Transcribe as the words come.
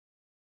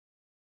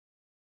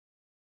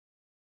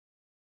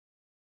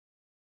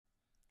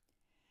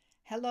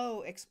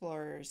Hello,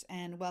 explorers,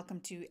 and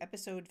welcome to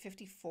episode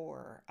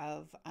 54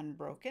 of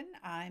Unbroken.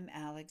 I'm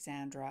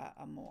Alexandra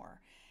Amor,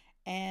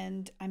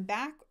 and I'm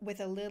back with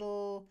a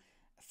little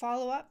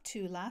follow up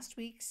to last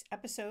week's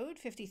episode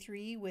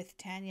 53 with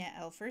Tania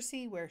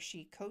Elfersy, where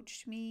she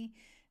coached me.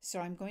 So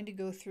I'm going to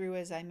go through,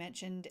 as I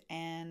mentioned,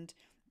 and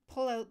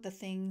pull out the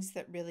things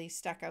that really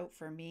stuck out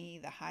for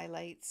me, the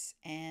highlights,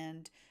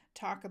 and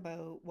talk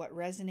about what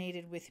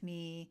resonated with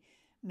me,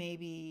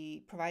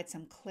 maybe provide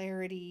some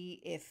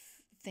clarity if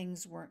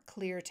things weren't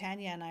clear.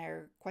 Tania and I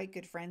are quite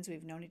good friends.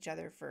 We've known each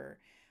other for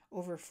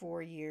over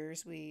 4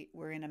 years. We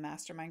were in a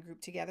mastermind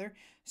group together.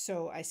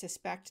 So I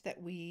suspect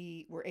that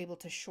we were able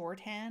to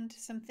shorthand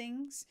some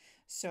things.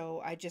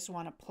 So I just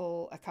want to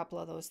pull a couple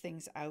of those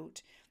things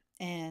out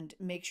and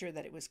make sure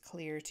that it was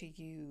clear to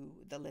you,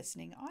 the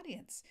listening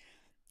audience.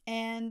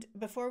 And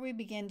before we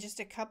begin, just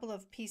a couple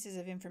of pieces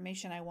of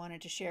information I wanted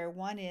to share.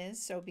 One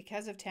is, so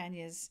because of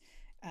Tania's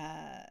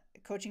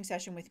coaching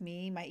session with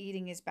me, my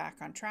eating is back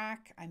on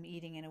track. I'm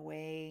eating in a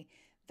way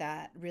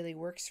that really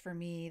works for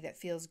me, that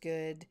feels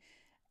good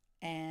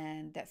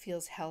and that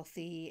feels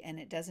healthy, and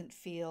it doesn't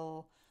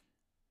feel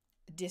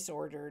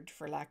disordered,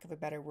 for lack of a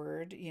better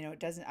word.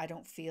 I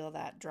don't feel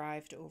that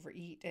drive to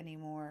overeat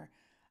anymore.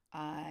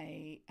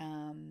 I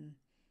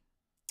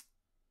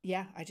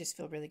I just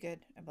feel really good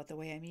about the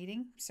way I'm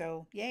eating.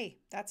 So yay,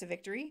 that's a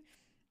victory.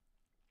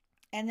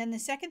 And then the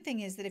second thing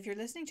is that if you're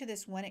listening to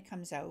this when it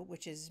comes out,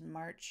 which is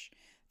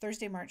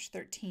Thursday, March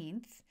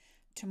 13th,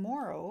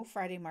 tomorrow,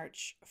 Friday,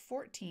 March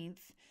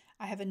 14th,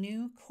 I have a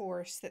new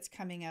course that's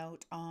coming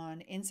out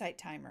on Insight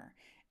Timer.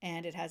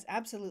 And it has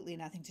absolutely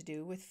nothing to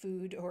do with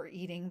food or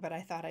eating, but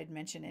I thought I'd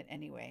mention it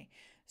anyway.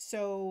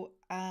 So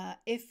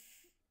if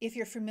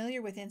you're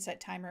familiar with Insight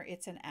Timer,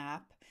 it's an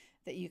app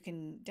that you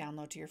can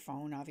download to your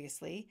phone,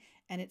 obviously.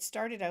 And it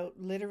started out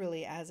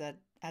literally as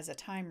a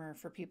timer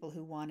for people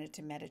who wanted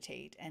to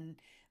meditate, and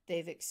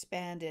they've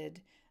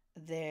expanded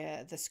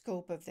the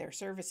scope of their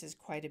services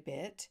quite a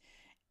bit.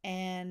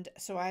 And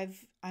so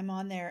I'm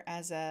on there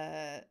as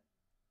a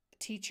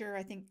teacher,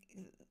 I think.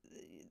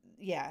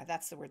 Yeah,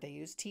 that's the word they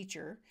use,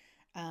 teacher,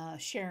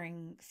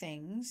 sharing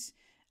things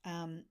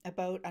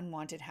about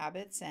unwanted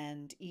habits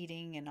and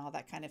eating and all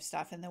that kind of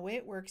stuff. And the way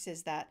it works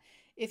is that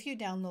if you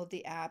download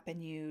the app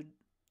and you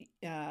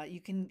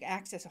can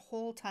access a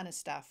whole ton of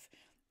stuff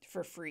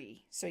for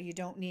free. So you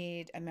don't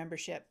need a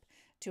membership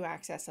to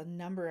access a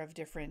number of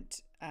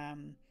different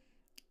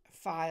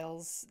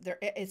files.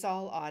 It's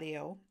all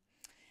audio.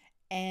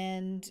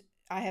 And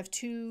I have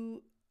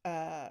two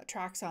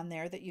tracks on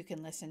there that you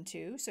can listen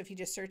to. So if you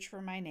just search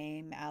for my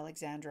name,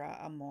 Alexandra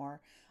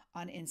Amor,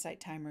 on Insight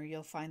Timer,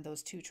 you'll find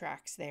those two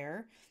tracks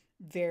there.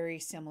 Very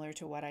similar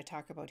to what I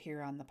talk about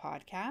here on the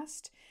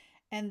podcast.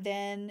 And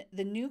then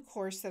the new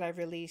course that I've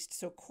released,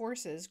 so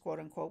courses, quote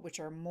unquote, which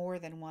are more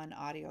than one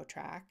audio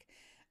track,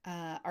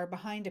 are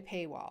behind a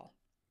paywall.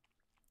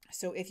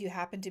 So if you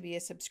happen to be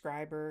a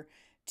subscriber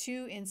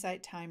to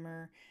Insight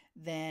Timer,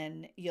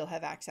 then you'll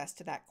have access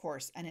to that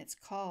course. And it's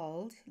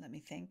called, let me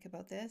think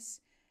about this,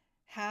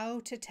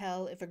 How to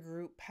Tell If a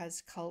Group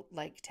Has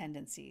Cult-Like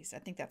Tendencies. I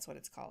think that's what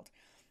it's called.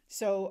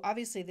 So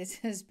obviously this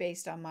is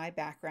based on my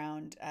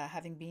background,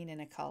 having been in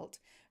a cult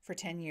for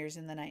 10 years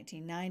in the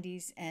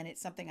 1990s. And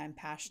it's something I'm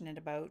passionate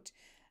about,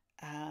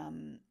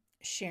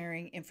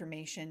 sharing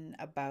information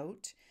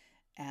about,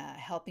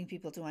 helping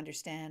people to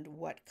understand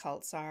what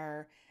cults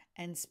are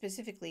and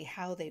specifically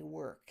how they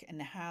work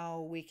and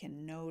how we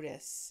can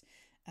notice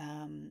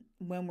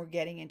when we're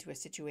getting into a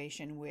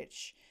situation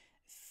which,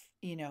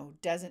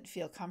 doesn't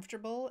feel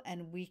comfortable,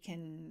 and we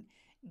can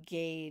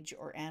gauge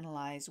or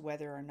analyze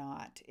whether or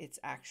not it's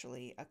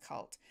actually a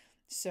cult.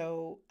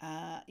 So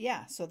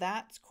so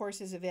that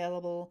course is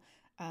available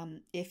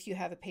if you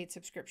have a paid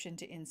subscription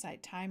to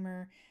Insight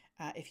Timer.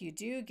 If you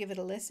do, give it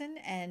a listen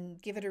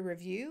and give it a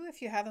review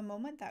if you have a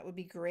moment. That would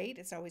be great.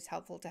 It's always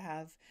helpful to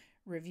have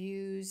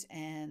reviews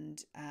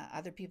and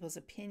other people's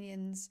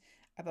opinions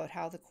about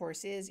how the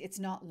course is. It's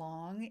not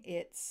long.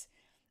 It's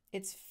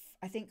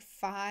I think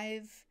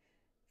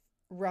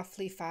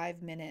roughly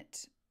 5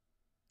 minute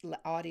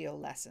audio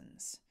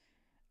lessons.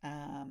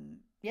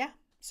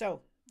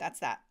 So that's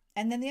that.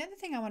 And then the other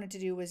thing I wanted to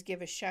do was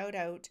give a shout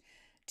out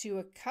to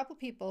a couple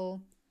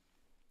people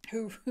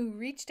who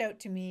reached out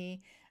to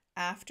me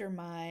after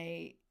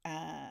my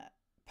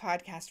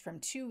podcast from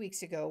 2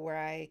 weeks ago, where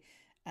I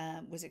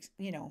was,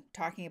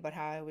 talking about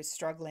how I was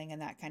struggling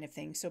and that kind of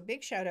thing. So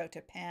big shout out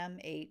to Pam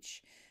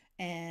H,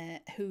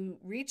 who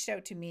reached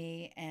out to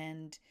me,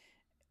 and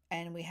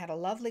we had a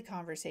lovely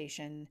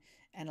conversation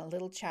and a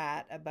little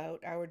chat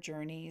about our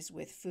journeys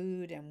with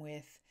food and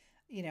with,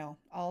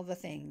 all the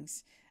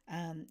things.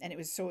 And it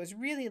was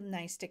really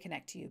nice to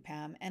connect to you,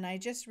 Pam. And I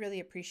just really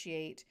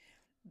appreciate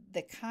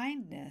the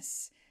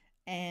kindness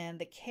and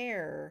the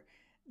care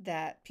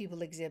that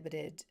people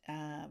exhibited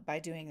by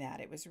doing that.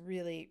 It was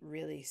really,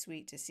 really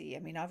sweet to see. I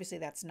mean, obviously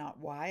that's not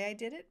why I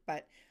did it,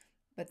 but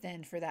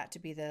then for that to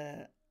be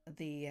the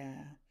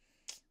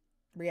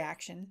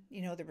reaction,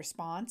 the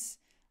response,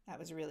 that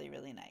was really,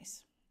 really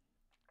nice.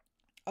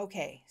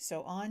 Okay,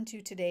 so on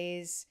to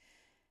today's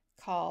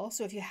call.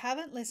 So if you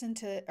haven't listened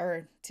to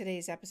or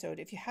today's episode,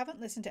 if you haven't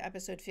listened to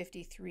episode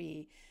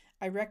 53,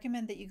 I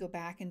recommend that you go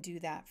back and do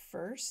that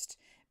first,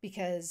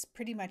 because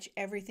pretty much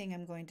everything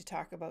I'm going to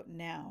talk about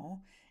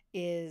now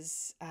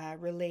is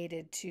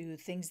related to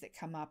things that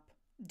come up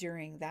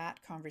during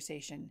that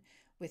conversation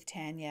with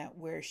Tania,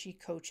 where she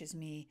coaches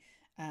me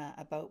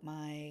about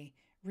my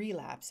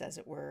relapse, as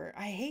it were.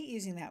 I hate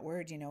using that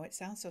word, it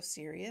sounds so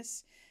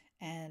serious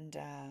and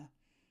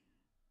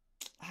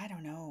I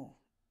don't know,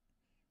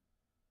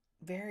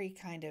 very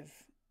kind of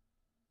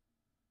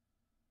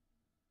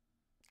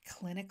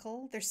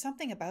clinical. There's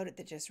something about it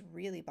that just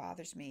really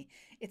bothers me.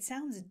 It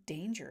sounds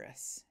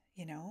dangerous,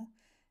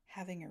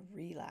 having a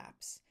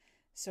relapse.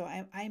 So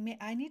I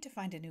need to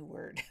find a new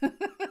word.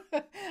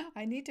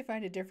 I need to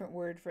find a different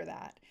word for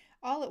that.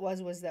 All it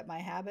was that my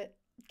habit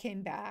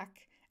came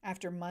back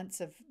after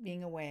months of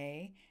being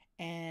away,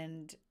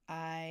 and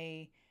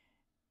I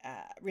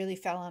really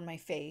fell on my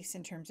face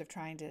in terms of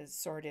trying to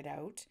sort it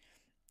out.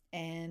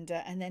 And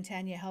then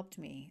Tanya helped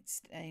me,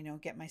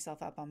 get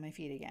myself up on my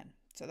feet again.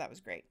 So that was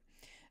great.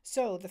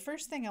 So the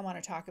first thing I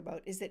want to talk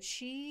about is that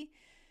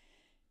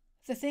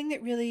the thing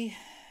that really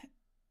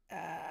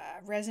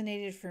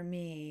resonated for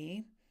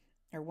me,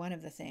 or one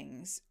of the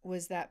things,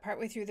 was that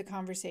partway through the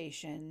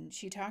conversation,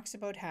 she talks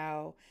about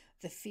how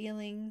the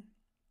feeling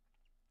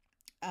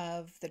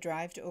of the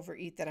drive to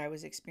overeat that I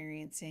was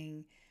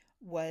experiencing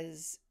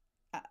was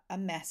a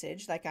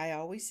message. Like I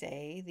always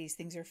say, these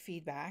things are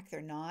feedback.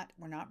 We're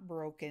not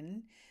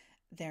broken.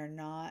 They're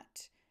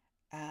not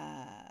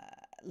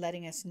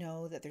letting us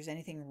know that there's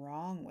anything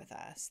wrong with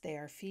us. They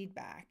are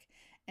feedback.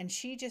 And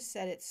she just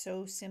said it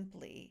so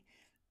simply,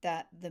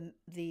 that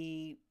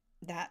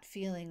that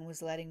feeling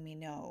was letting me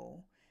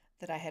know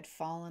that I had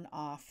fallen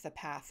off the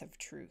path of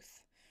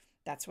truth.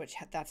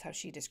 That's how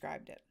she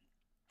described it.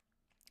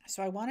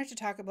 So I wanted to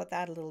talk about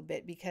that a little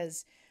bit,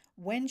 because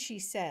when she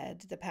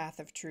said the path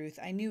of truth,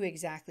 I knew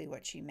exactly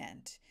what she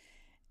meant.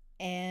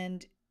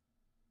 And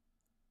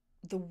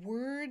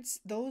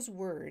those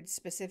words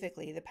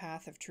specifically, the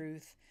path of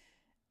truth,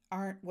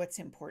 aren't what's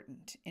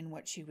important in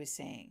what she was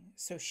saying.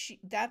 So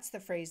that's the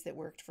phrase that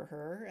worked for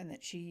her and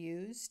that she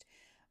used.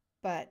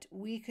 But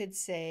we could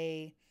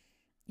say,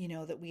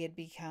 that we had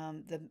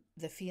become,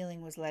 the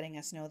feeling was letting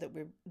us know that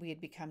we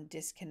had become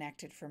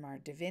disconnected from our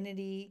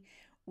divinity.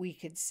 We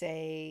could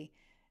say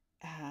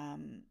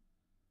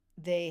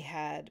they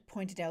had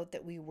pointed out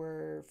that we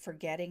were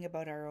forgetting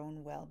about our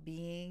own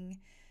well-being.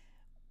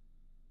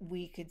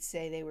 We could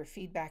say they were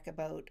feedback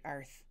about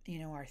our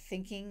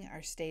thinking,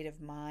 our state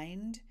of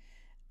mind.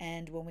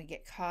 And when we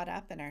get caught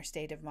up in our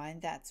state of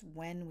mind, that's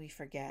when we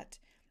forget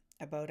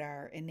about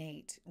our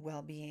innate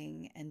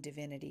well-being and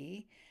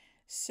divinity.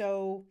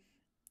 So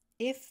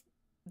if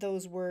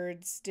those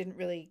words didn't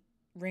really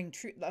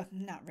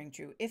not ring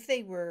true, if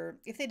they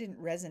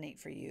didn't resonate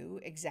for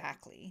you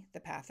exactly, the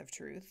path of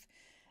truth,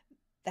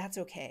 that's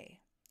okay.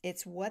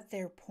 It's what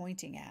they're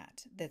pointing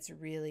at that's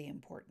really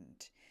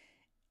important.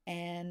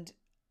 And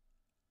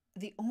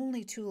the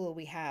only tool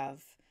we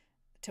have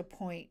to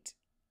point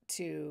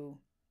to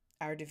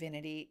our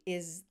divinity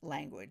is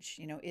language,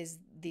 is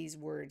these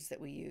words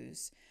that we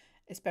use,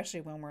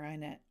 especially when we're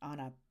on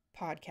a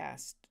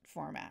podcast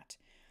format.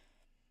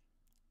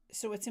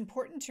 So it's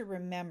important to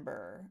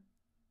remember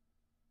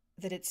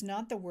that it's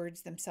not the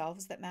words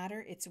themselves that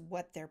matter, it's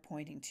what they're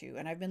pointing to.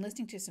 And I've been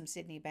listening to some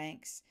Sydney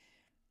Banks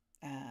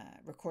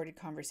recorded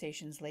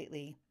conversations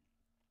lately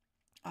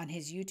on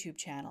his YouTube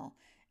channel.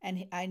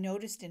 And I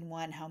noticed in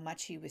one how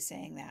much he was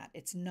saying that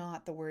it's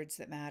not the words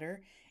that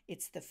matter,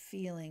 it's the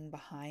feeling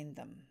behind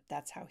them.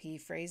 That's how he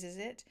phrases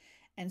it.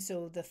 And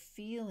so the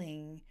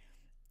feeling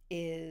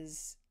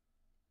is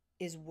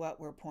what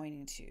we're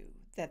pointing to,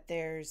 that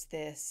there's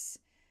this,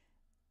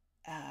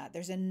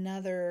 there's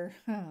another,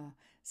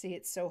 see,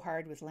 it's so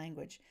hard with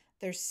language.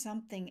 There's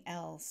something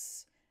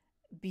else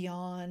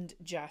beyond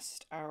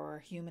just our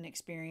human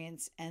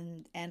experience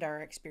and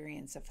our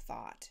experience of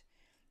thought.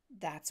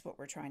 That's what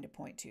we're trying to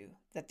point to,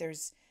 that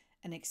there's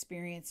an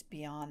experience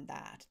beyond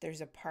that.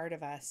 There's a part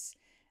of us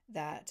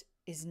that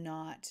is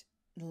not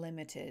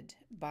limited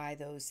by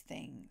those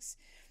things.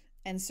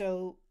 And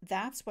so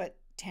that's what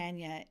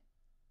Tania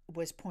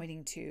was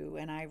pointing to,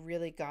 and I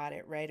really got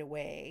it right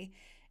away.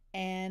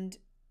 And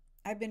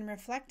I've been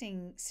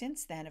reflecting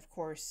since then, of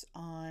course,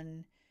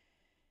 on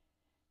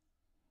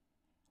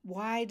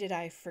why did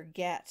I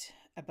forget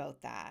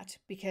about that?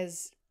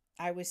 Because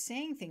I was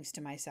saying things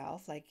to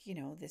myself like,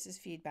 this is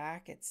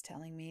feedback. It's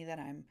telling me that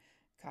I'm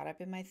caught up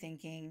in my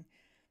thinking.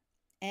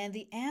 And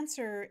the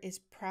answer is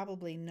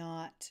probably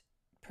not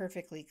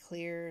perfectly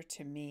clear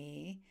to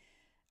me.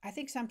 I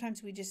think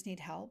sometimes we just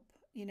need help.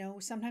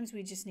 Sometimes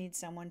we just need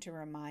someone to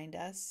remind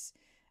us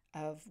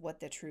of what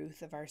the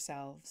truth of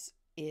ourselves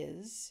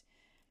is.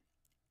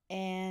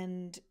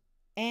 And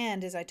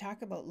as I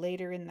talk about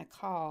later in the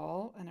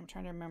call, and I'm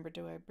trying to remember,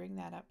 do I bring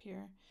that up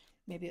here?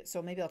 Maybe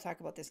I'll talk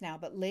about this now.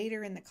 But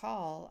later in the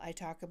call, I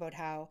talk about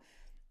how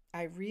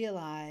I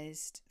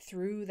realized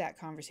through that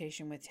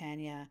conversation with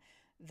Tania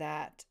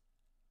that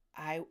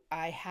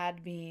I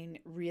had been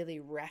really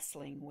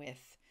wrestling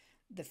with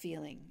the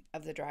feeling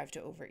of the drive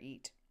to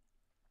overeat,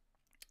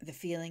 the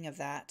feeling of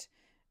that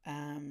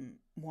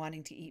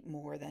wanting to eat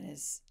more than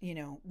is,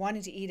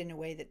 wanting to eat in a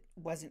way that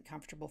wasn't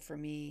comfortable for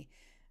me.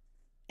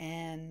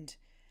 And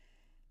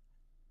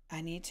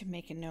I need to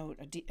make a note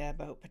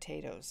about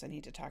potatoes. I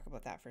need to talk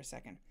about that for a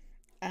second.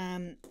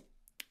 Um,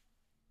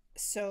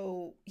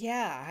 so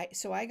yeah,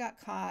 so I got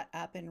caught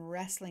up in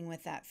wrestling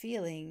with that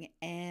feeling,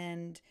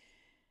 and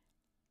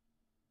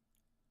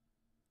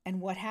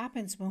what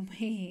happens when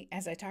we,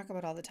 as I talk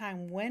about all the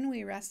time, when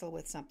we wrestle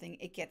with something,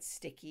 it gets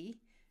sticky,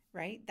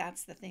 right?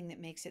 That's the thing that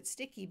makes it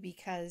sticky,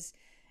 because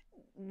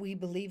we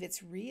believe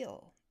it's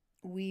real.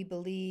 We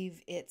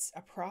believe it's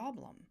a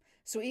problem.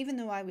 So even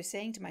though I was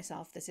saying to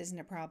myself, this isn't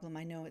a problem,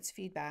 I know it's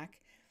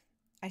feedback,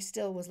 I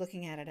still was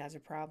looking at it as a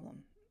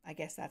problem. I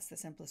guess that's the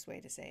simplest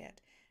way to say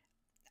it.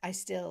 I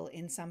still,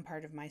 in some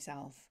part of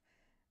myself,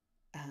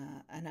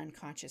 an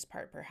unconscious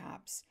part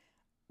perhaps,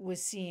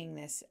 was seeing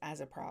this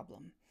as a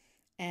problem.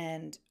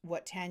 And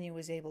what Tania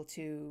was able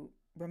to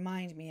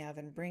remind me of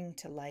and bring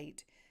to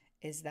light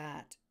is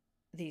that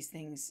these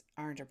things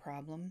aren't a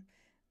problem.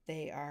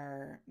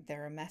 They're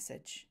a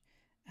message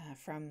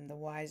from the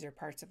wiser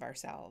parts of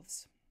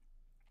ourselves.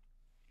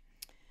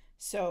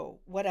 So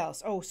what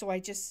else? Oh, so I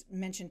just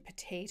mentioned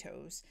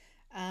potatoes.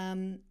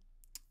 Um,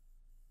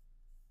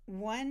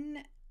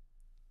 one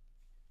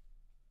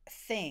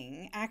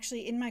thing,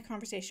 actually, in my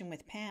conversation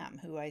with Pam,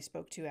 who I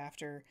spoke to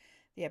after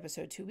the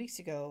episode 2 weeks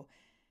ago,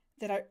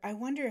 that I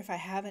wonder if I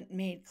haven't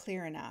made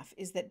clear enough,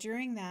 is that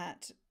during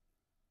that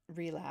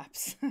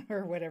relapse,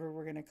 or whatever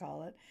we're going to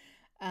call it,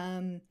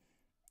 um,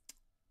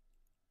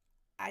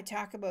 I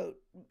talk about,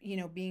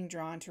 being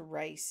drawn to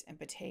rice and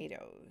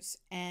potatoes.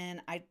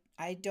 And I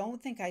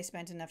don't think I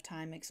spent enough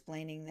time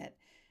explaining that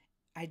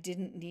I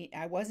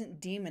wasn't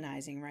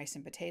demonizing rice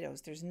and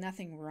potatoes. There's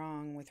nothing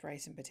wrong with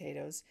rice and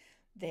potatoes.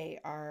 They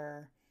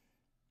are,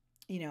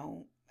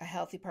 a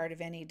healthy part of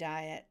any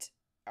diet,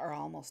 or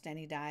almost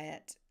any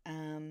diet.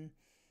 And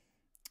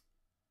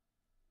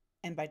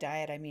by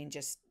diet, I mean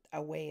just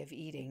a way of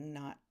eating,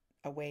 not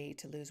a way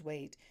to lose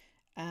weight.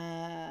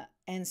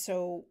 And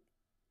so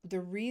the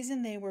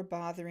reason they were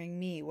bothering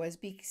me was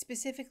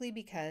specifically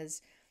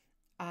because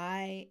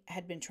I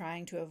had been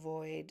trying to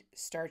avoid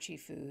starchy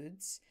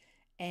foods,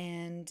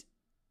 and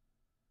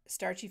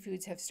starchy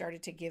foods have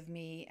started to give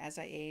me, as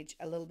I age,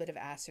 a little bit of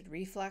acid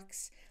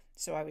reflux.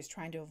 So I was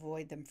trying to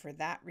avoid them for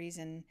that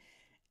reason.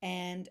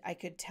 And I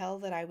could tell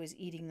that I was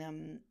eating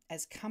them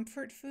as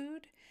comfort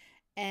food.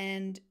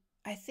 And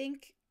I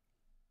think,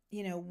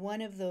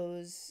 one of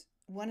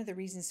the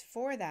reasons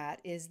for that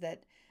is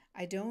that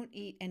I don't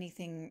eat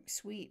anything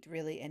sweet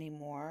really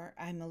anymore.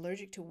 I'm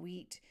allergic to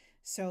wheat.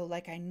 So,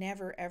 like, I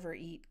never ever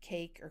eat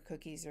cake or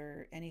cookies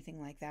or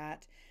anything like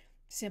that,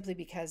 simply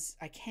because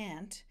I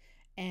can't.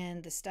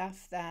 And the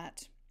stuff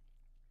that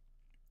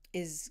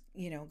is,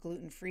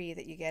 gluten free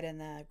that you get in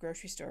the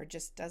grocery store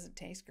just doesn't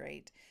taste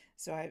great.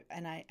 So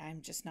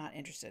I'm just not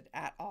interested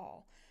at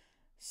all.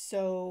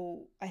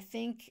 So I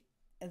think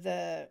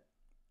the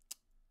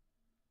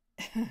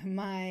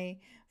my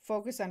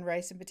focus on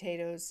rice and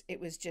potatoes, it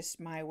was just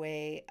my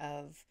way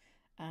of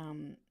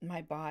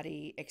my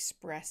body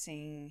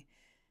expressing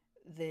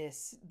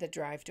the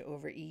drive to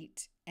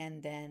overeat,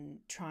 and then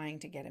trying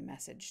to get a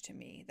message to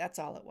me. That's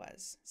all it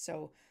was.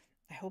 So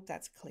I hope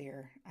that's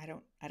clear. I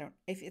don't,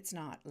 if it's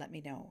not, let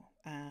me know.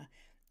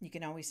 You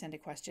can always send a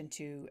question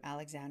to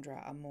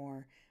Alexandra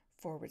Amor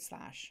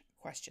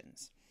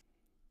 /questions.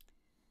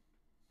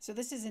 So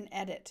this is an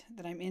edit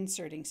that I'm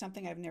inserting,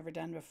 something I've never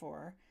done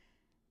before.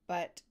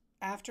 But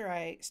after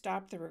I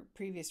stopped the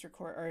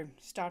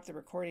stopped the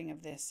recording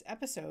of this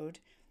episode,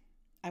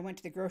 I went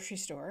to the grocery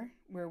store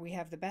where we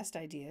have the best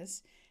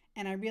ideas,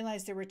 and I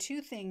realized there were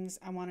two things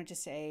I wanted to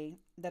say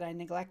that I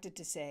neglected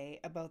to say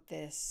about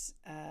this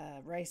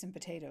rice and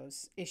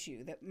potatoes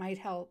issue that might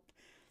help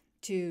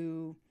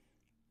to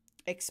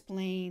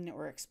explain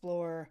or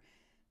explore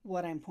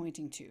what I'm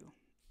pointing to.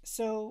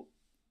 So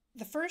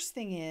the first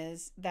thing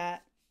is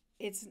that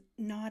it's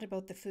not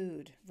about the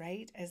food,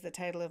 right? As the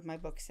title of my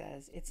book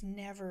says, it's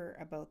never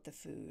about the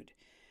food.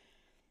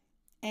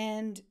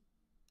 And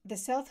the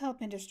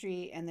self-help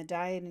industry and the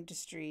diet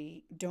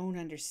industry don't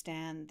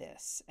understand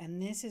this.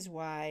 And this is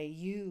why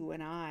you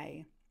and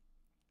I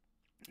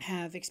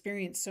have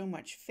experienced so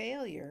much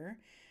failure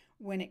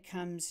when it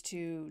comes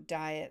to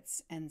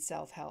diets and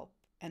self-help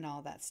and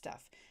all that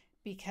stuff.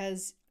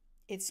 Because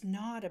it's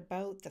not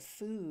about the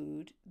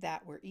food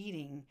that we're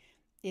eating.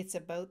 It's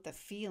about the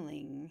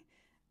feeling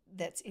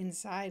that's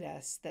inside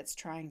us that's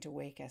trying to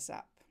wake us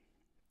up.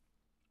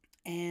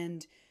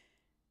 And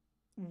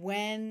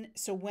when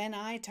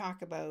I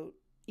talk about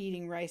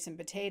eating rice and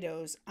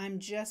potatoes, I'm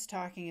just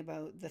talking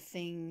about the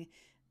thing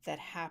that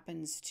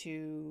happens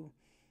to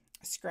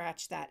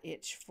scratch that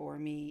itch for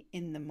me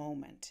in the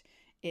moment.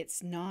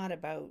 It's not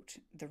about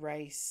the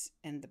rice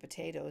and the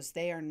potatoes.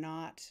 They are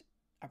not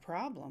a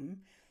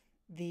problem.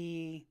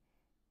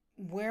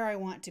 Where I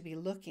want to be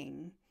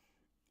looking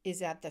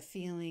is at the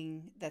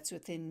feeling that's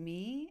within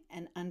me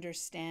and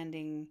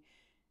understanding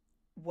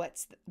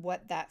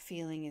what that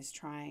feeling is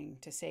trying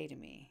to say to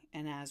me.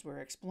 And as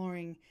we're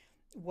exploring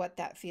what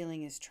that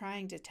feeling is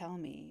trying to tell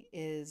me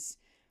is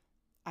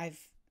I've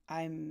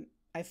I'm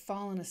I've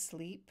fallen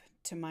asleep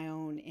to my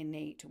own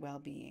innate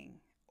well-being,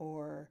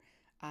 or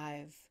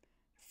I've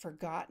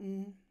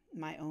forgotten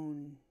my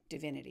own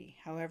divinity,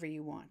 however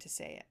you want to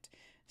say it.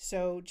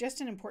 So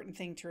just an important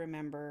thing to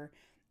remember,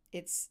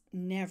 it's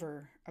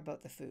never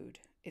about the food.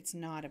 It's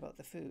not about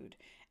the food.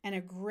 And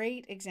a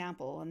great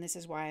example, and this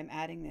is why I'm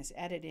adding this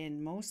edit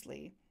in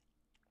mostly,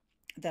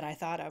 that I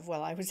thought of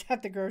while I was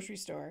at the grocery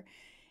store,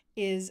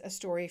 is a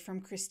story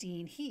from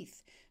Christine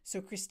Heath.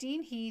 So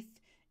Christine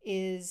Heath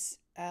is,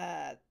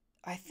 I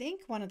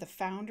think, one of the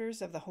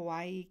founders of the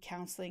Hawaii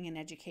Counseling and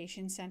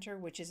Education Center,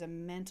 which is a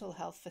mental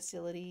health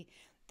facility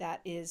that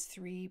is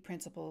 3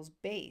 principles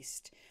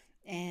based.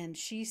 And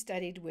she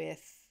studied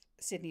with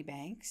Sydney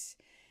Banks,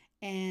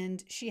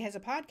 and she has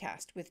a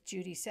podcast with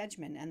Judy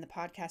Sedgman, and the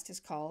podcast is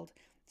called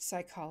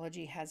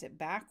Psychology Has It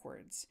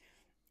Backwards.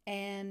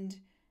 And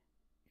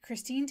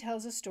Christine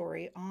tells a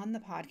story on the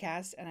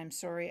podcast, and I'm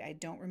sorry, I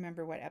don't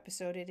remember what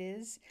episode it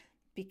is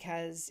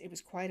because it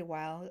was quite a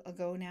while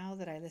ago now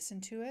that I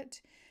listened to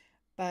it.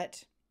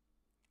 But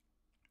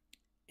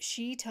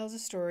she tells a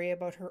story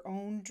about her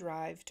own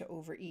drive to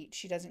overeat.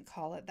 She doesn't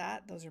call it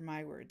that, those are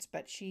my words,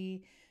 but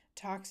she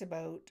talks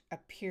about a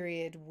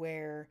period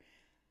where,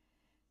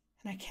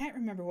 and I can't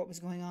remember what was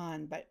going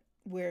on, but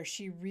where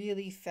she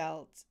really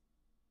felt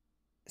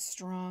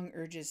strong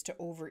urges to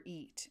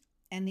overeat.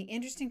 And the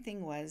interesting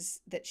thing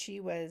was that she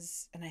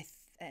was,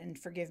 and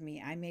forgive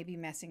me, I may be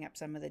messing up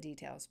some of the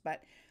details,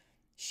 but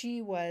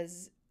she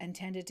was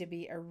intended to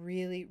be a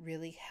really,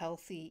 really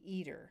healthy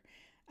eater,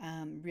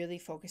 really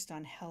focused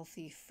on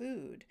healthy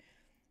food.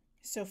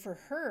 So for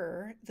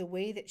her, the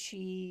way that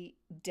she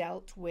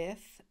dealt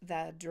with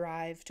the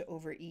drive to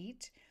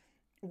overeat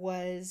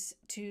was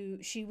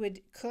she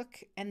would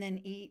cook and then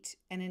eat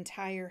an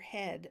entire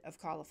head of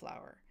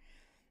cauliflower.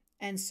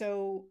 And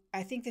so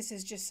I think this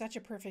is just such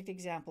a perfect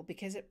example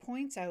because it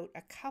points out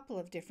a couple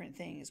of different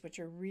things which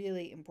are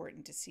really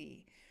important to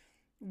see.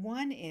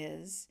 One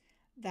is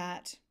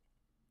that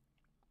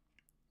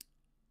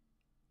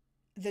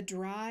the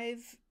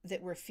drive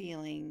that we're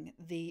feeling,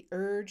 the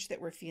urge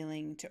that we're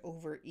feeling to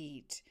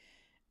overeat,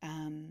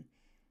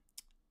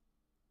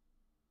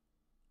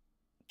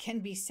 can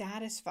be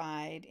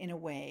satisfied in a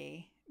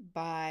way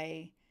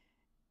by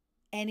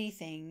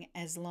anything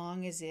as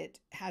long as it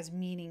has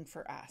meaning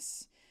for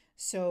us.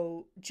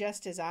 So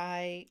just as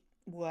I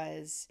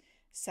was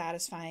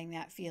satisfying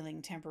that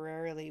feeling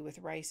temporarily with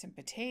rice and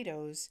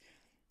potatoes,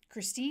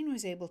 Christine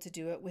was able to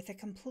do it with a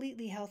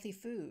completely healthy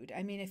food.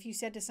 I mean, if you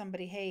said to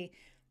somebody, "Hey,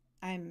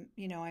 I'm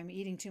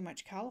eating too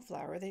much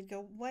cauliflower," they'd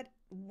go,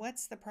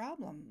 what's the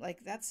problem?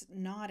 Like, that's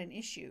not an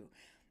issue.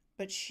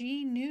 But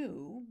she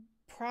knew,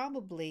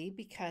 probably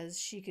because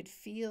she could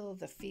feel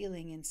the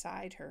feeling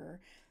inside her,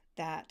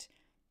 that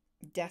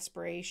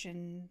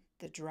desperation,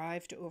 the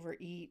drive to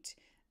overeat,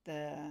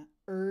 the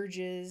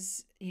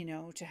urges,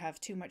 to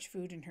have too much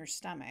food in her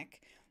stomach,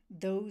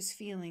 those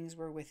feelings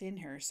were within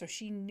her. So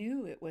she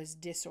knew it was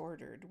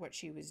disordered, what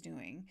she was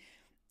doing.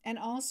 And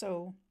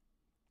also,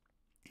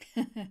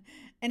 an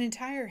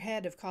entire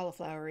head of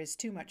cauliflower is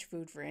too much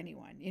food for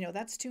anyone.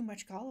 That's too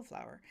much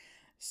cauliflower.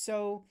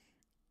 So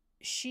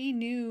she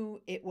knew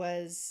it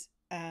was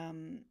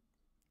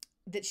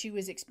that she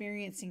was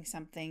experiencing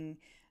something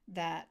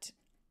that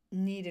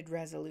needed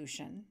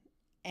resolution,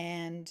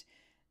 and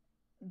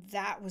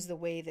that was the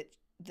way that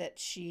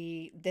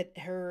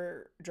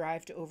her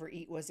drive to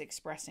overeat was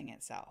expressing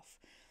itself.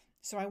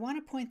 So I want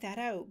to point that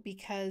out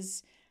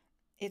because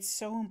it's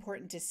so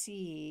important to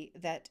see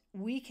that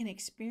we can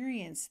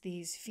experience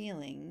these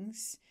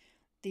feelings,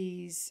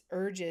 these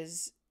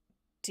urges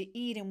to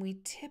eat, and we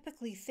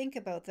typically think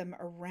about them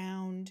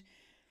around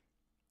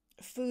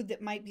food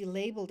that might be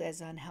labeled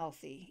as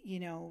unhealthy,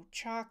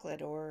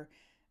 chocolate or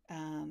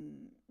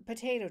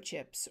potato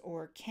chips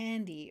or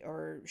candy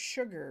or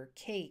sugar,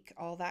 cake,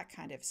 all that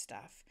kind of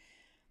stuff.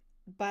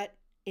 But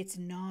it's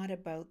not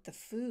about the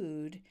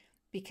food,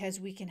 because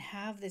we can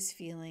have this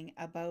feeling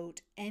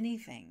about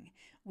anything.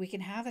 We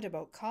can have it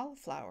about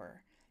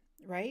cauliflower,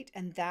 right?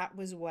 And that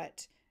was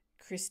what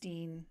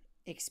Christine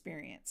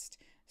experienced.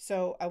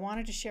 So I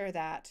wanted to share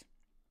that.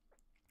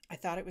 I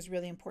thought it was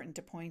really important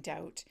to point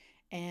out.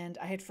 And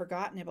I had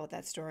forgotten about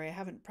that story. I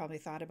haven't probably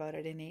thought about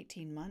it in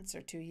 18 months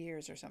or 2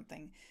 years or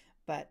something,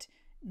 but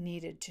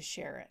needed to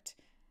share it.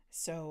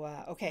 So,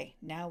 okay,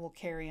 now we'll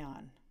carry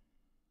on.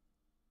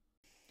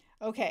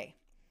 Okay,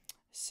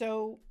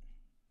 so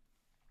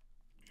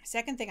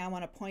second thing I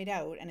want to point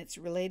out, and it's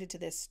related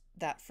to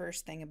that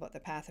first thing about the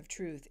path of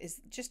truth,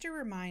 is just a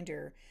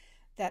reminder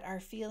that our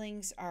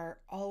feelings are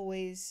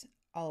always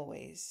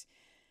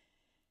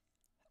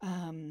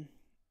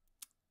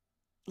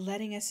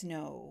letting us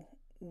know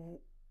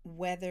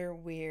whether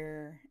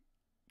we're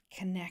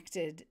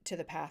connected to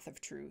the path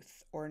of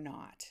truth or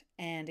not.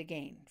 And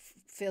again,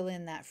 fill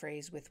in that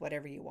phrase with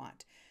whatever you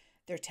want.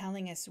 They're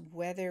telling us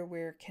whether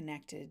we're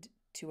connected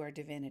to our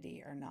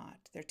divinity or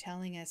not. They're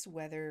telling us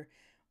whether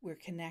we're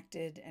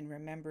connected and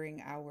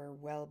remembering our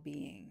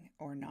well-being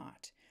or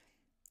not.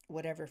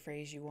 Whatever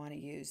phrase you want to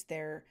use,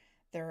 they're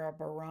a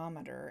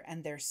barometer,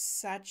 and they're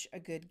such a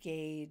good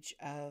gauge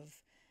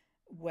of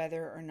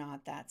whether or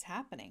not that's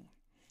happening,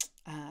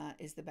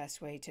 is the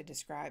best way to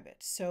describe it.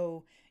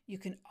 So you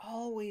can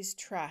always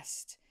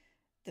trust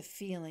the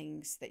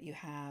feelings that you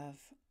have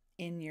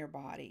in your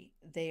body.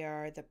 They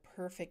are the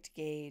perfect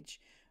gauge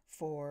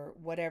for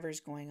whatever's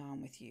going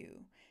on with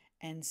you.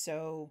 And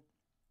so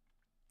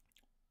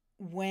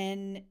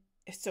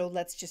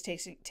let's just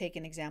take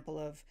an example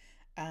of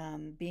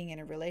being in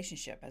a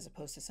relationship as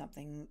opposed to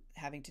something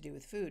having to do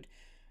with food.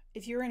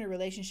 If you're in a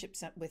relationship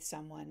with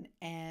someone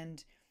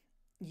and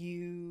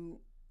you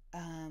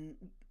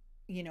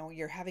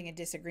you're having a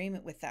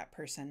disagreement with that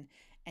person,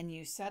 and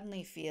you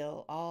suddenly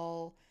feel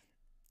all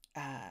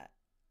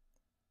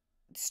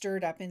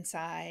stirred up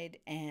inside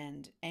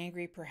and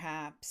angry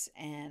perhaps,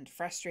 and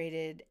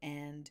frustrated,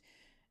 and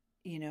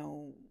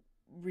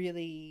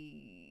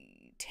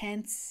really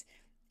tense,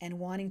 and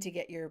wanting to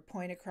get your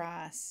point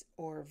across,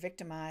 or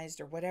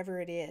victimized, or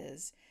whatever it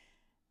is,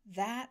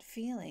 that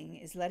feeling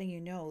is letting you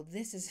know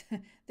this is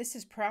this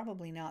is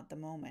probably not the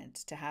moment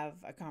to have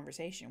a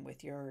conversation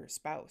with your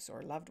spouse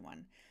or loved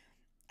one.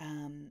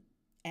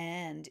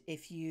 And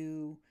if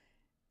you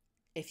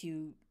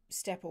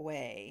step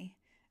away,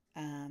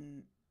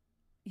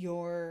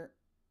 your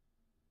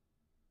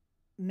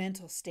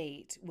mental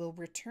state will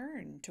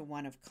return to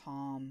one of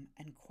calm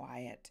and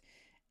quiet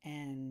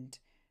and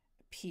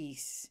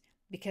peace,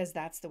 because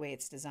that's the way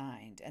it's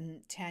designed.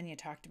 And Tania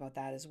talked about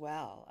that as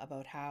well,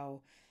 about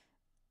how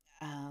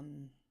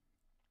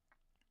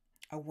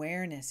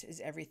awareness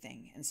is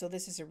everything. And so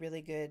this is a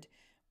really good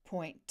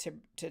point to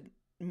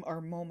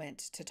or moment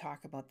to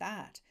talk about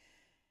that.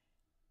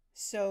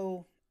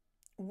 So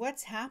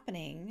what's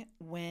happening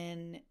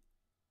when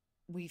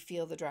we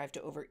feel the drive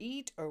to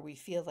overeat, or we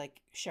feel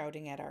like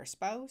shouting at our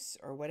spouse,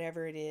 or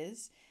whatever it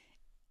is,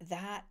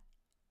 that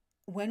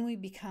when we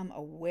become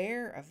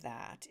aware of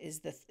that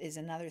is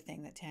another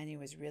thing that Tania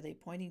was really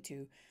pointing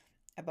to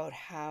about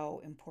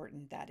how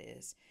important that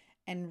is.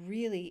 And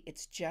really,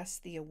 it's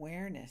just the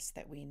awareness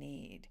that we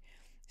need.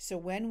 So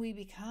when we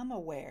become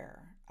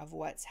aware of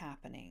what's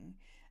happening,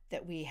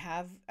 that we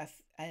have a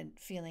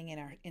feeling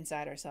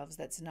inside ourselves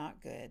that's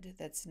not good,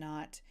 that's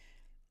not,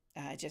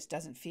 just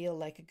doesn't feel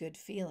like a good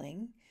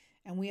feeling,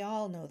 and we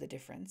all know the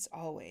difference,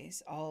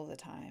 always, all the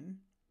time,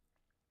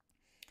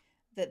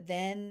 that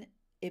then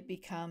it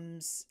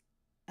becomes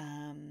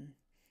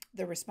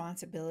the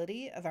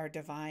responsibility of our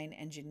divine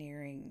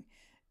engineering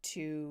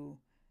to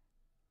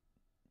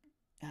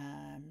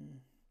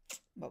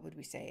what would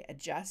we say,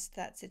 adjust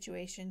that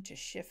situation, to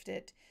shift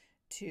it,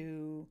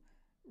 to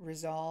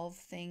resolve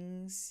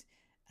things.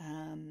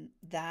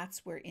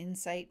 That's where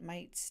insight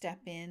might step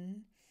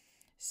in.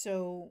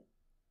 So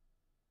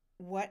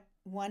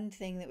one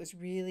thing that was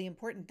really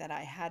important that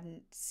I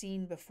hadn't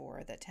seen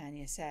before that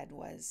Tania said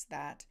was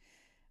that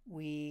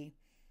we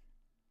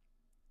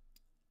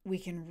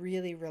can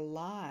really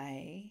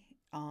rely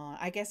on,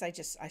 I guess I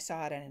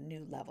saw it at a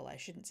new level. I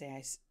shouldn't say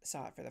I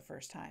saw it for the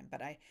first time,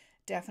 but I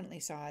definitely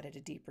saw it at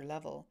a deeper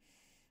level,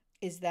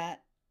 is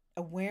that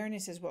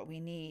awareness is what we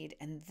need,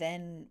 and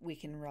then we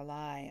can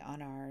rely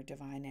on our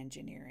divine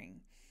engineering.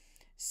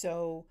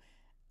 So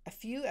a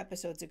few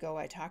episodes ago,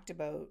 I talked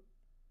about,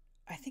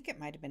 I think it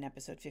might have been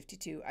episode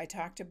 52, I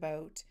talked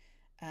about,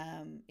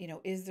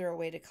 is there a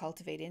way to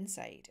cultivate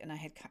insight? And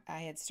I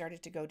had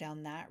started to go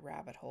down that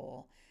rabbit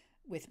hole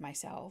with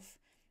myself,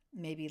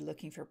 maybe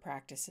looking for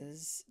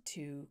practices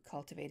to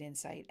cultivate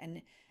insight.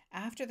 And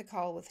after the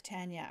call with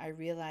Tania, I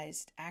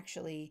realized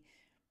actually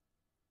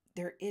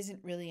there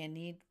isn't really a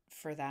need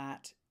for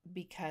that,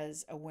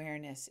 because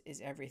awareness is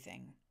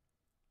everything.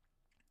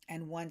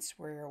 And once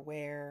we're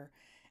aware,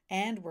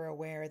 and we're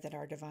aware that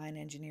our divine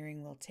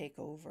engineering will take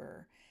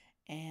over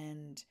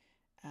and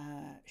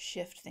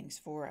shift things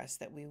for us,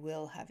 that we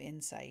will have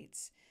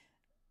insights,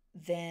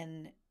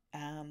 then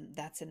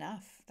that's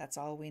enough. That's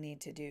all we need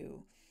to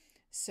do.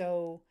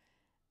 So,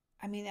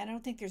 I mean, I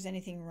don't think there's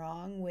anything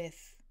wrong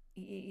with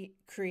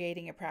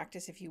creating a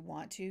practice if you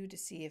want to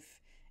see if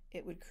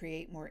it would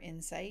create more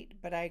insight.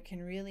 But I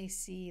can really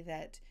see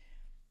that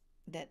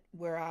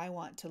where I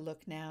want to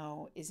look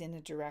now is in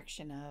a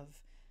direction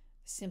of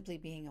simply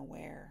being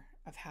aware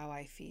of how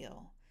I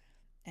feel.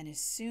 And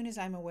as soon as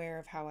I'm aware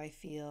of how I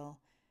feel,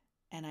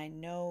 and I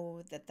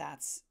know that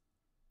that's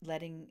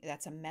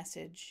a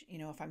message,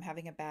 if I'm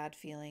having a bad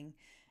feeling,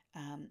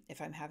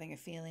 if I'm having a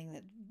feeling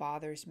that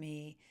bothers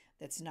me,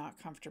 that's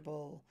not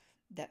comfortable,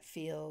 that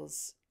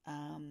feels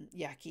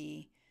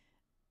yucky,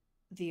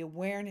 the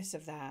awareness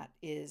of that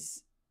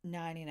is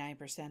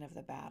 99% of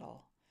the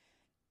battle.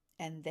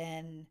 And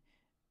then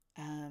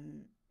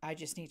I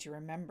just need to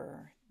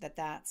remember that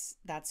that's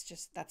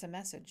a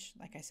message.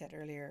 Like I said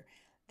earlier,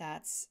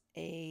 that's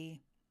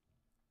a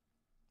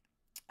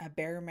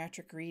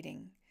barometric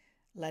reading,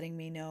 letting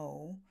me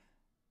know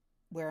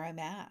where I'm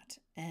at.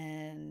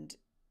 And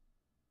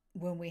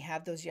when we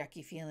have those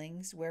yucky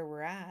feelings, where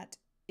we're at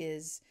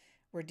is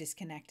we're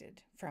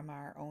disconnected from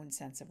our own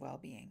sense of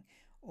well-being,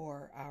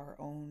 or our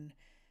own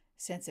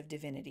sense of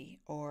divinity,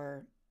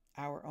 or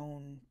our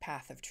own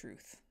path of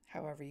truth,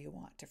 however you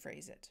want to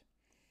phrase it.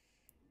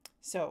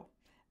 So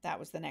that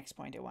was the next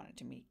point I wanted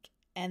to make.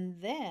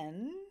 And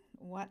then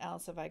what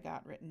else have I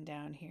got written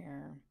down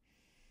here?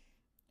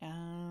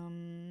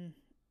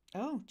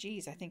 Oh,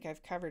 geez, I think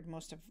I've covered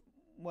most of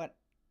what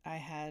I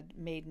had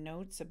made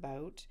notes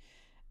about.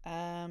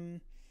 I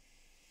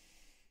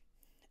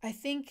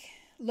think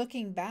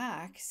looking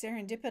back,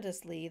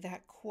 serendipitously,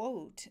 that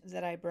quote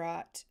that I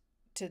brought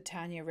to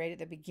Tania right at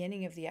the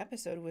beginning of the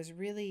episode was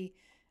really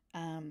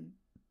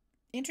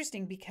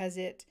interesting, because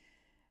it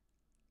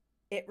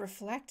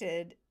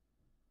reflected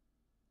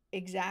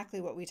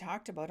exactly what we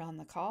talked about on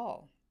the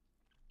call.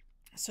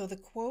 So the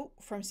quote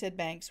from Sid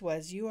Banks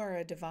was, "You are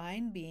a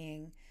divine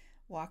being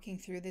walking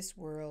through this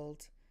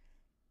world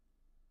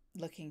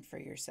looking for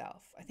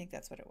yourself." I think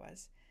that's what it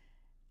was.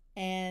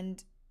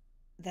 And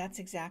that's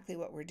exactly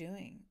what we're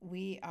doing.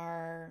 We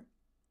are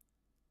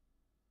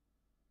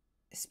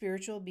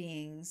spiritual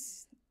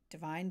beings,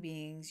 divine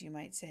beings, you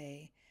might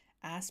say,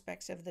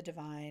 aspects of the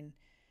divine,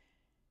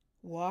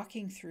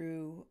 walking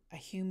through a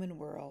human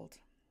world,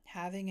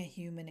 having a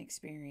human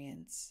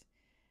experience,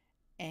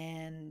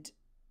 and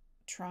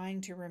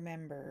trying to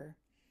remember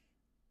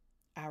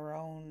our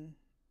own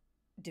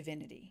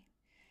divinity.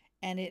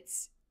 And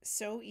it's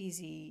so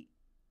easy,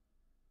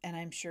 and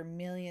I'm sure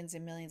millions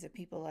and millions of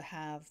people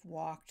have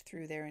walked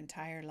through their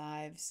entire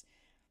lives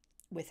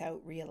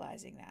without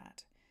realizing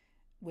that,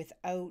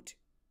 without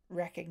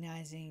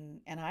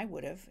recognizing, and I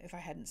would have if I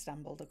hadn't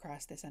stumbled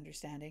across this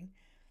understanding,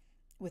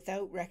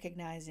 without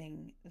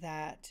recognizing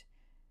that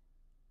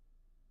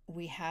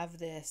we have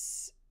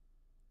this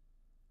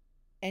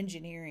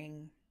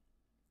engineering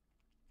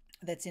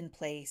that's in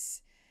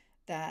place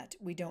that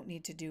we don't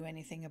need to do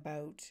anything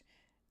about,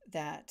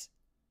 that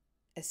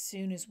as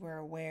soon as we're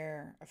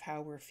aware of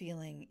how we're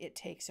feeling, it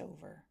takes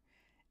over,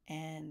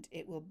 and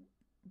it will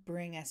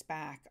bring us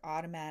back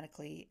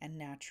automatically and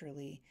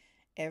naturally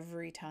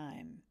every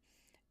time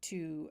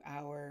to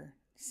our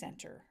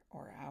center,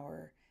 or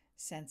our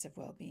sense of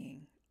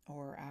well-being,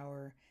 or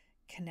our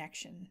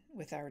connection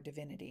with our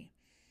divinity.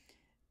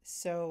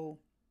 So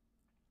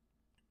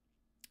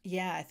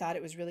yeah, I thought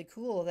it was really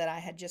cool that I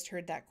had just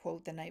heard that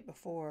quote the night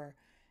before,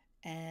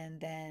 and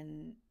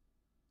then,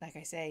 like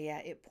I say, yeah,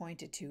 it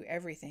pointed to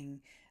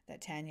everything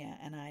that Tania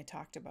and I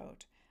talked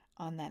about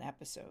on that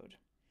episode.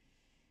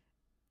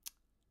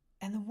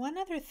 And the one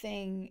other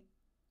thing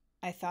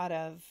I thought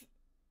of,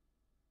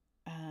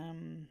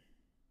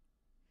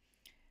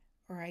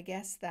 or I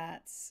guess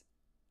that's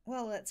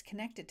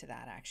connected to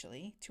that,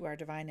 actually, to our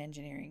divine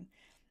engineering.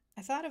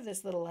 I thought of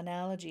this little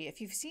analogy. If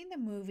you've seen the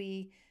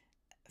movie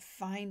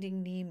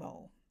Finding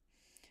Nemo,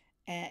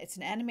 it's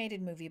an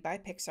animated movie by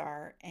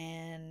Pixar,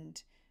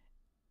 and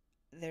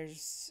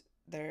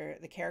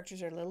the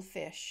characters are little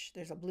fish.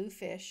 There's a blue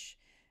fish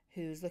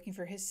who's looking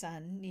for his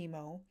son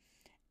Nemo,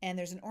 and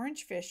there's an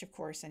orange fish, of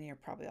course, and you're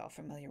probably all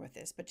familiar with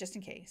this, but just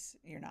in case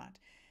you're not,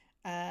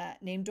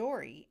 named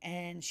Dory,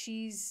 and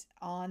she's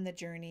on the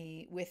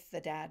journey with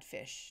the dad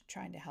fish,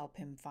 trying to help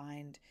him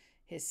find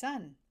his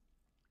son.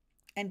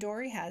 And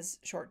Dory has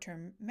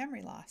short-term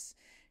memory loss.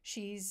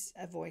 She's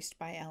voiced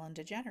by Ellen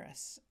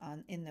DeGeneres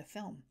in the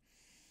film.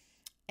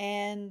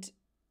 And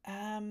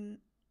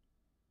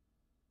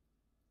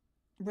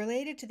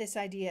related to this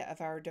idea of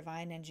our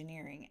divine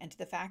engineering, and to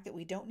the fact that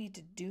we don't need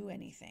to do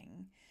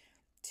anything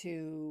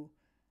to,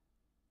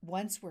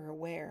 once we're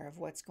aware of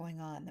what's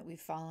going on, that we've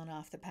fallen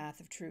off the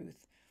path of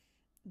truth,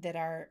 that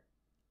our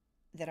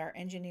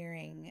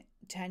engineering,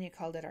 Tania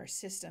called it our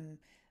system,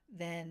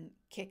 then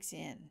kicks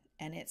in,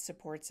 and it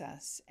supports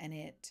us, and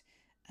it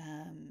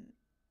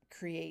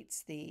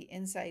creates the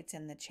insights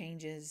and the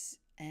changes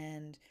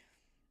and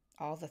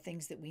all the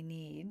things that we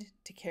need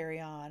to carry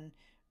on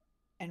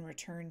and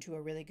return to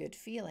a really good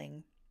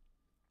feeling.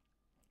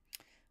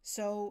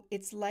 So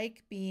it's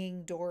like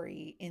being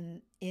Dory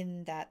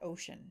in that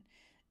ocean.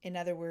 In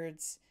other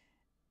words,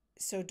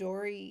 so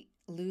Dory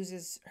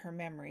loses her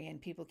memory,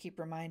 and people keep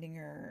reminding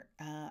her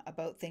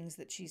about things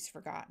that she's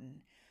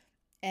forgotten.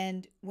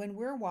 And when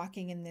we're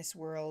walking in this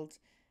world,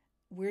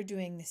 we're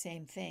doing the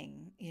same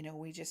thing.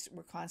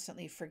 We're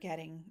constantly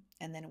forgetting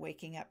and then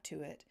waking up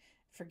to it,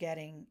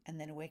 forgetting and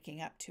then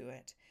waking up to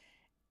it.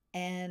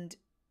 And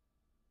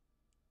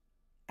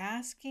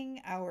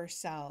asking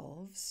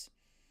ourselves,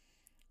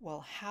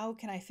 well, how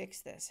can I fix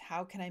this?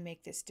 How can I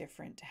make this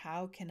different?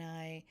 How can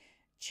I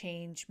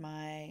change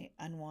my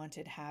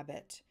unwanted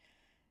habit?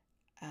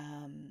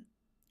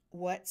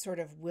 What sort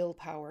of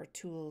willpower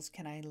tools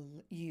can I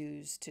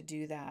use to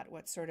do that?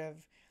 What sort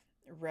of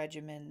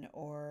regimen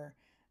or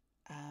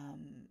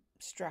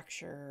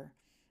structure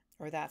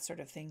or that sort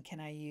of thing can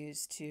I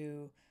use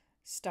to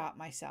stop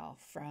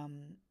myself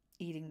from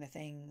eating the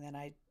thing that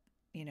I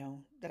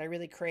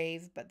really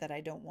crave, but that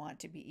I don't want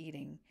to be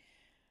eating?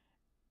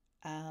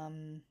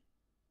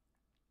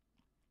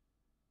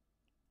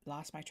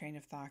 Lost my train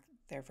of thought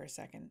there for a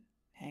second.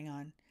 Hang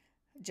on.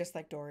 just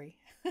like Dory.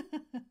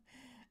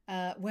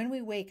 When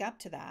we wake up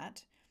to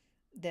that,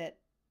 that,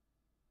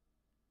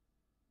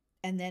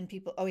 and then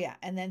people, oh yeah,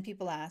 and then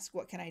people ask,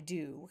 what can I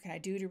do? What can I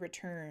do to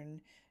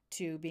return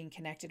to being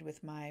connected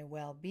with my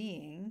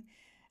well-being?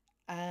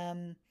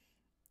 Um,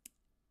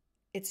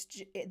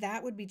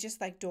 that would be just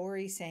like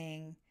Dory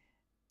saying,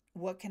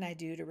 what can I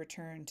do to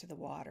return to the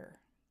water?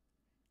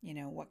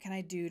 What can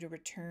I do to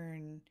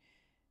return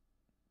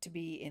to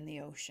be in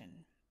the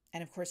ocean?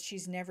 And of course,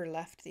 she's never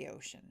left the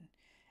ocean.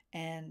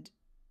 And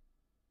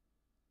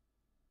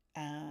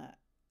uh,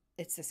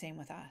 it's the same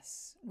with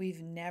us.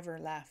 We've never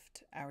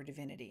left our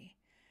divinity,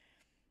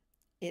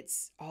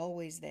 it's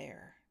always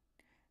there.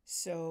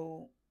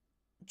 So,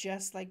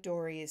 just like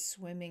Dory is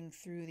swimming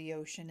through the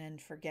ocean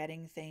and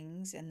forgetting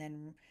things and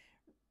then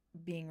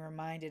being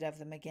reminded of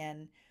them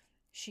again,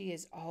 she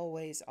is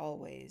always,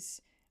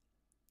 always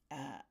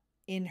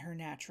in her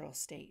natural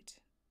state,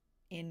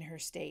 in her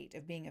state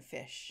of being a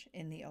fish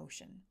in the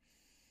ocean.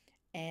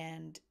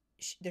 And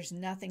there's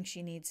nothing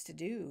she needs to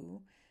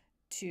do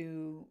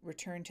to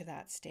return to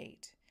that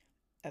state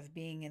of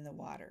being in the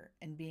water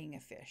and being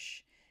a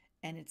fish.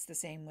 And it's the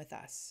same with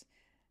us.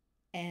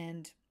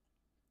 And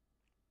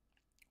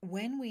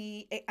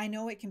I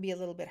know it can be a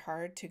little bit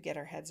hard to get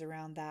our heads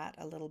around that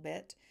a little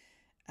bit,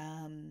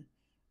 um,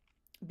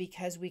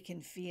 because we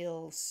can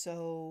feel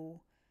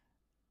so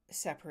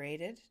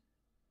separated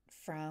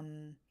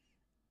from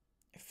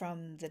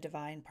the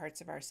divine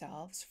parts of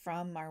ourselves,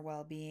 from our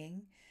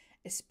well-being,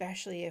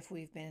 especially if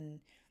we've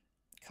been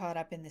caught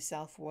up in the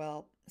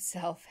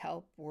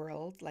self-help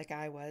world like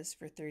I was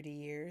for 30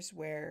 years,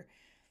 where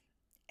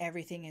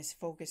everything is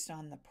focused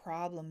on the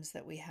problems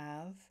that we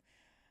have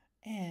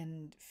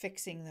and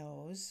fixing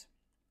those.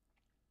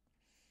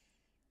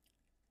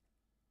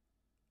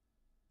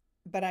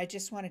 But I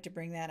just wanted to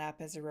bring that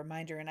up as a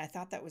reminder, and I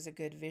thought that was a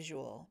good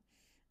visual,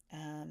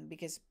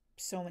 because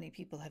so many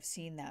people have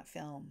seen that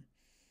film.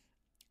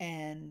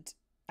 And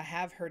I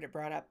have heard it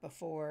brought up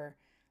before,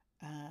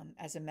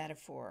 as a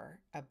metaphor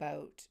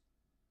about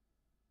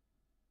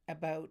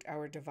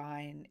our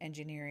divine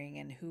engineering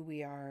and who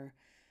we are,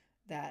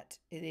 that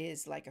it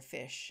is like a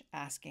fish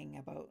asking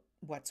about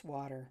what's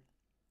water.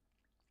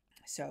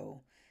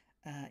 So,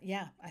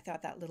 yeah, I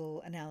thought that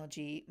little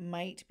analogy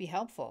might be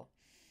helpful.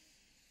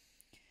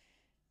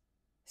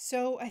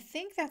 So I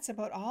think that's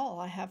about all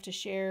I have to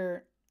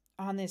share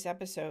on this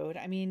episode.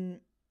 I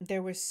mean,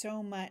 there was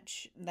so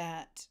much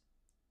that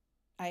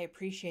I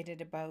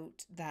appreciated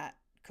about that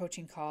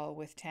coaching call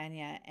with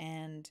Tania,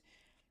 and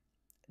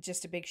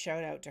just a big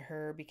shout out to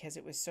her because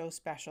it was so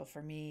special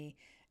for me,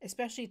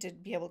 especially to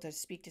be able to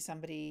speak to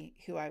somebody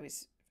who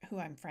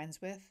I'm friends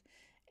with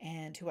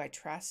and who I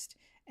trust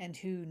and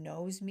who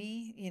knows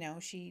me.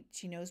 She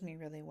knows me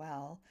really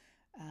well.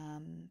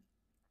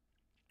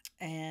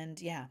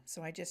 And yeah,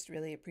 so I just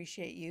really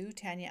appreciate you,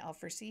 Tania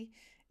Elfersy.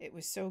 It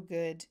was so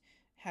good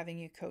having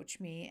you coach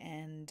me,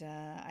 and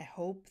I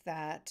hope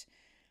that,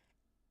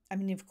 I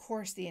mean, of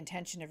course, the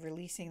intention of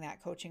releasing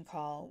that coaching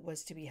call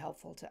was to be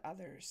helpful to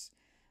others.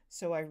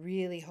 So I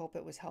really hope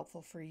it was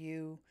helpful for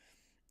you,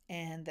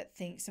 and that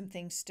some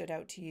things stood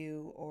out to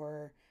you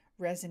or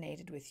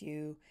resonated with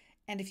you.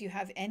 And if you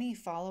have any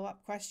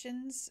follow-up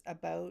questions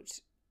about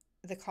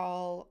the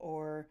call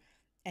or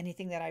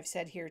anything that I've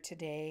said here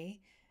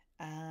today,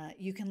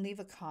 you can leave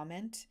a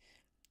comment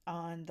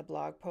on the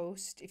blog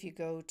post if you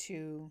go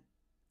to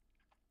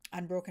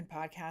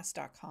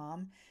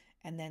unbrokenpodcast.com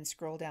and then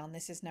scroll down.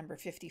 This is number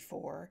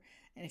 54.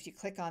 And if you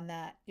click on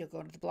that, you'll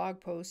go to the blog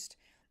post.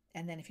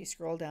 And then if you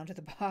scroll down to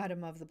the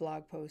bottom of the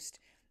blog post,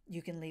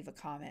 you can leave a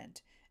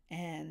comment.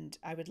 And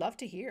I would love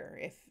to hear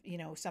if,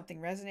 something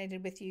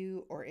resonated with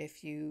you, or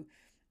if you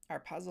are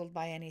puzzled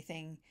by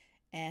anything.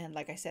 And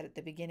like I said at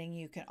the beginning,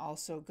 you can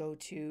also go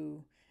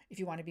to, if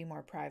you want to be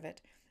more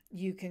private,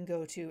 you can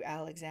go to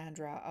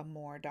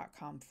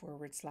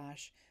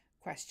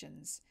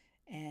alexandraamor.com/questions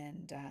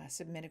and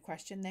submit a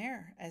question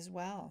there as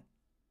well.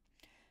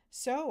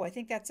 So I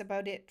think that's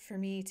about it for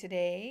me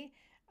today.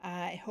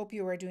 I hope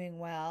you are doing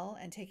well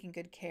and taking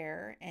good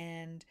care,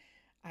 and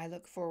I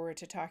look forward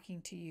to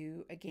talking to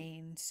you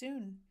again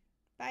soon.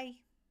 Bye.